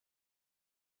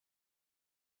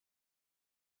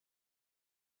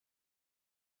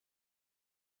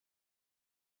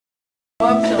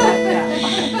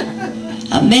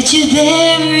I met you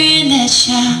there in that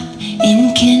shop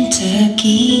in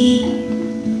Kentucky,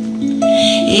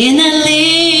 in that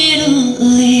little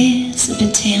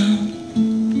Elizabeth town.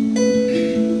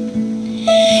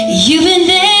 You've been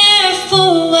there for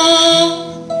a while,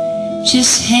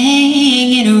 just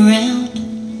hanging around,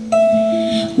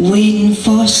 waiting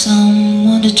for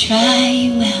someone to try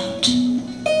you out.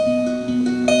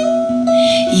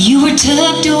 You were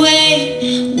tucked away,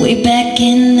 way back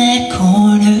in that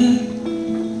corner,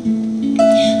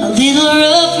 a little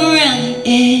rough around the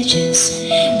edges,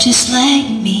 just like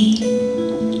me.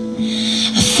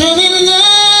 I fell in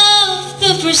love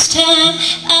the first time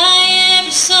I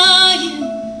ever saw you.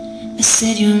 I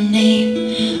said your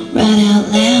name right out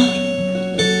loud,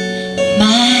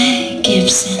 my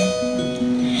Gibson.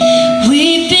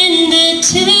 We've been to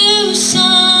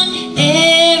Tucson,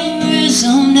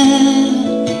 Arizona,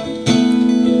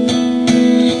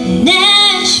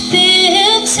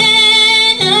 Nashville,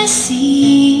 Tennessee,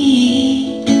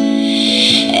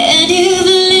 and you've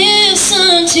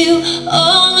listened to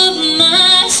all of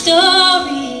my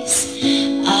stories.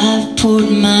 I've poured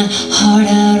my heart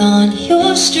out on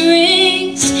your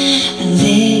strings and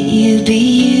let you be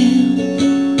you,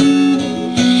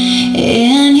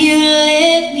 and you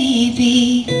let me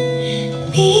be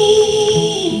me.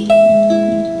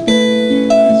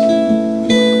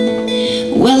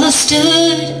 Well, I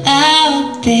stood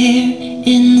out there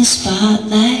in the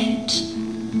spotlight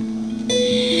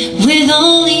with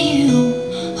only you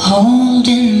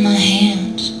holding my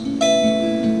hand.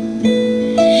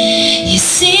 You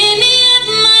see me at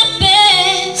my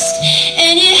best,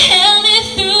 and you held me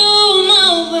through my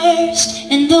worst,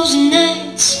 and those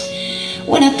nights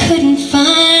when I couldn't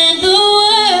find the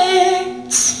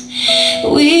words.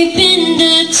 We've been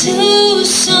to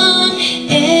Tucson,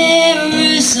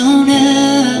 Arizona,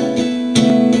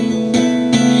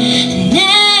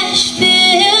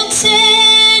 Nashville,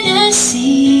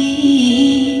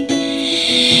 Tennessee,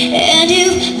 and you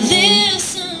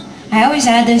listen. I always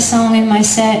add this song in my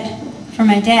set for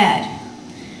my dad.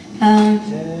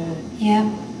 Yeah,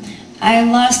 I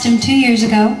lost him 2 years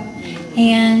ago,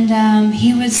 and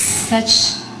he was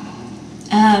such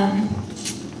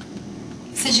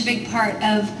a big part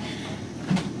of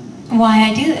why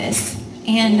I do this.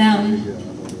 And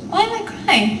why am I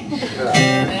crying?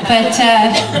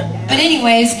 But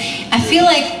anyways, I feel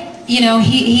like, you know,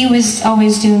 he was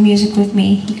always doing music with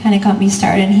me. He kind of got me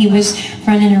started. He was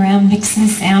running around mixing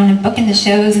sound and booking the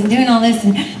shows and doing all this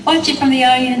and watching from the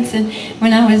audience. And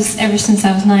ever since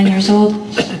I was 9 years old.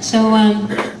 So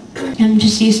I'm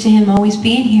just used to him always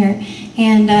being here.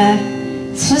 And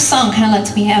so this song kind of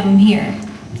lets me have him here.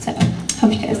 So I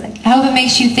hope you guys like it. I hope it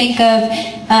makes you think of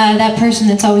that person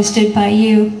that's always stood by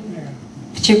you.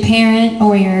 If it's your parent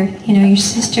or your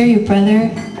sister, your brother,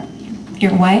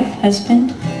 your wife,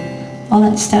 husband, all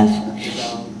that stuff.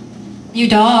 Your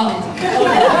dog.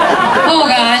 Oh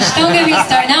gosh, don't get me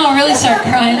started. Now I'll really start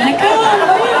crying. Like, oh,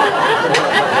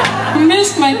 I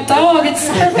miss my dog. It's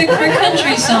perfect for a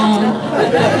country song.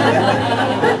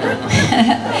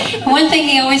 One thing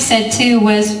he always said too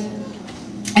was,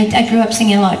 I grew up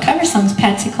singing a lot of cover songs,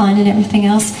 Patsy Cline and everything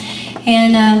else,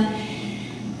 and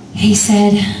he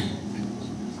said,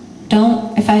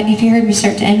 if you heard me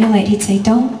start to emulate, he'd say,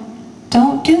 don't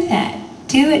do that.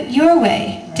 Do it your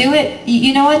way. Do it,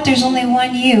 you know what, there's only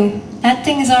one you. That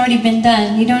thing has already been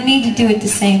done. You don't need to do it the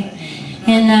same.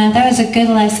 And that was a good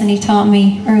lesson he taught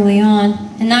me early on.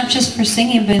 And not just for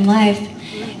singing, but in life.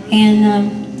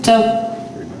 And so,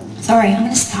 sorry, I'm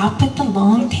going to stop at the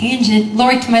long tangent.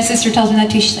 Lori, my sister, tells me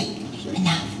that too. She's like,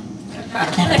 enough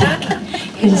talking.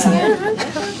 Here's a song.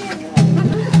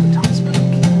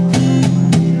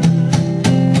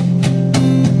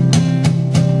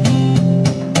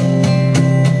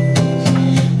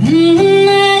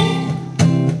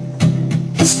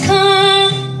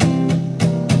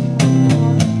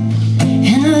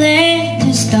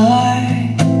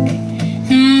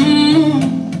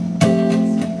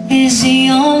 Is the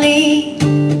only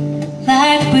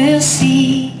light we'll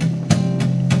see.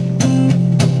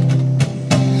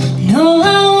 No, I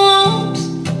won't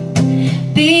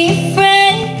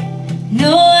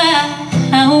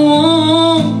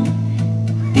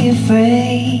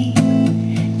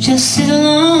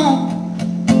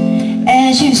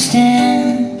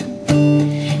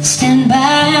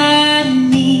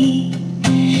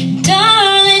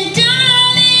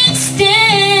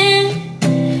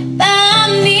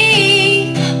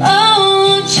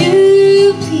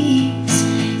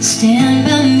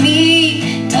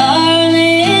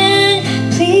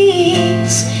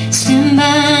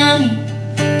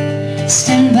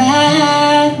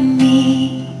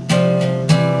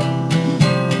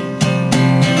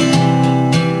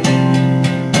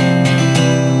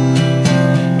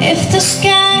just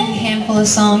got a handful of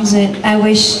songs that I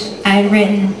wish I had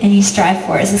written and you strive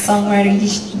for as a songwriter.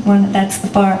 That's the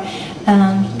bar,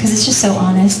 because it's just so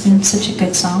honest and such a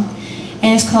good song.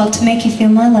 And it's called "To Make You Feel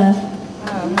My Love."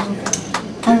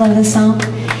 I love this song.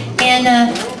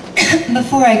 And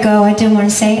before I go, I did want to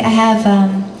say I have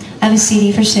a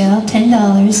CD for sale,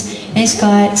 $10, and it's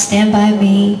got "Stand By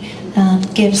Me,"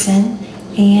 Gibson,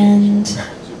 and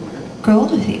 "Grow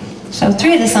Old With You." So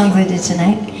 3 of the songs I did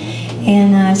tonight,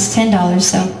 and it's $10.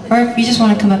 So, or if you just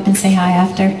want to come up and say hi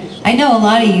after. I know a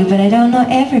lot of you, but I don't know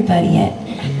everybody yet.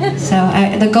 So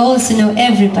the goal is to know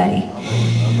everybody.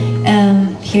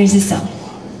 Here's the song.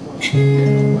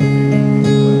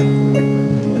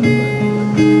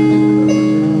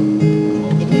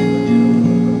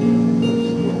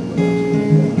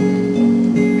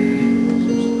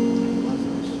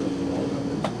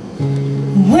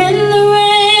 When the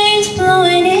rain's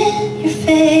blowing in your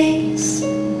face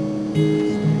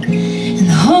and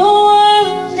the whole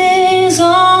world is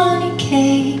on your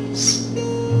case,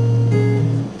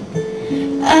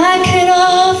 I could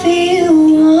offer you a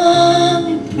warm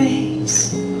embrace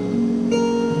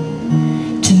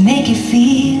to make you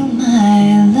feel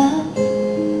my love.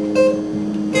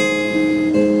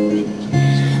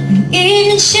 When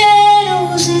evening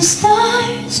shadows and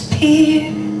stars appear,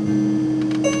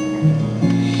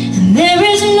 there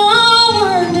is no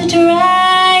one to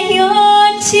dry your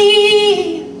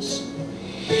tears.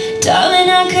 Darling,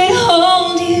 I could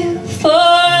hold you for a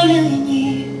million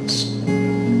years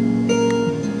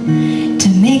to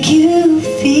make you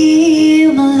feel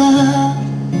my love.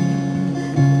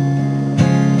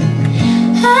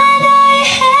 I know you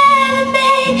haven't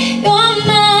made your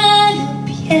mind up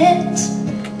yet,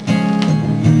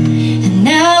 and I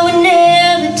would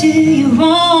never do you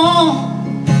wrong.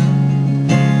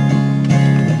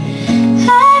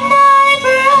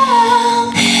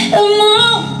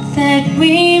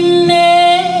 We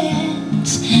met,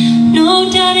 no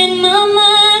doubt in my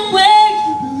mind where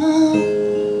you belong.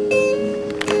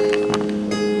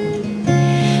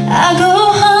 I go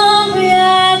hungry, I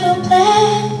go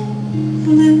black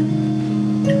blue,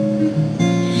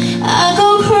 I go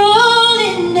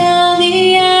crawling down the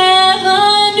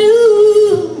avenue.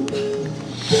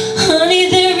 Honey,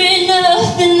 there ain't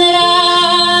nothing that I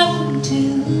wouldn't do.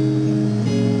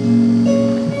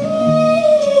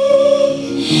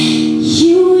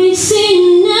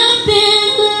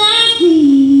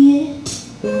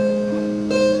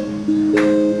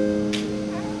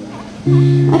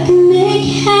 I can make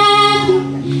you happy,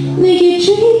 make your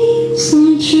dreams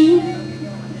come true.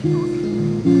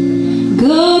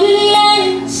 Go to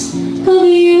lengths of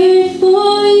the earth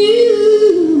for you.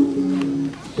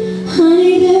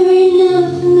 Honey, there ain't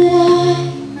nothing that I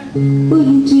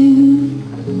wouldn't do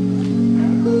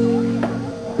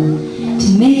to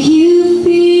make you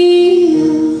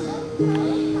feel,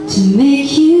 to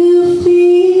make you feel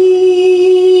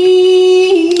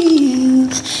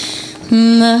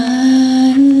my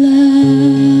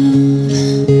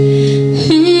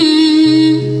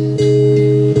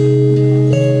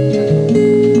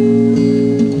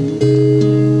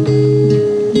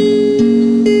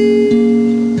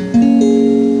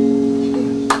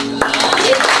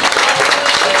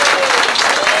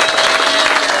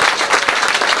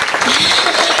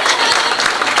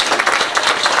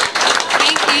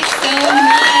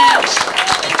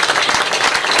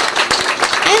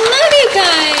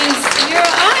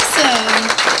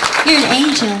You're an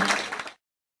angel.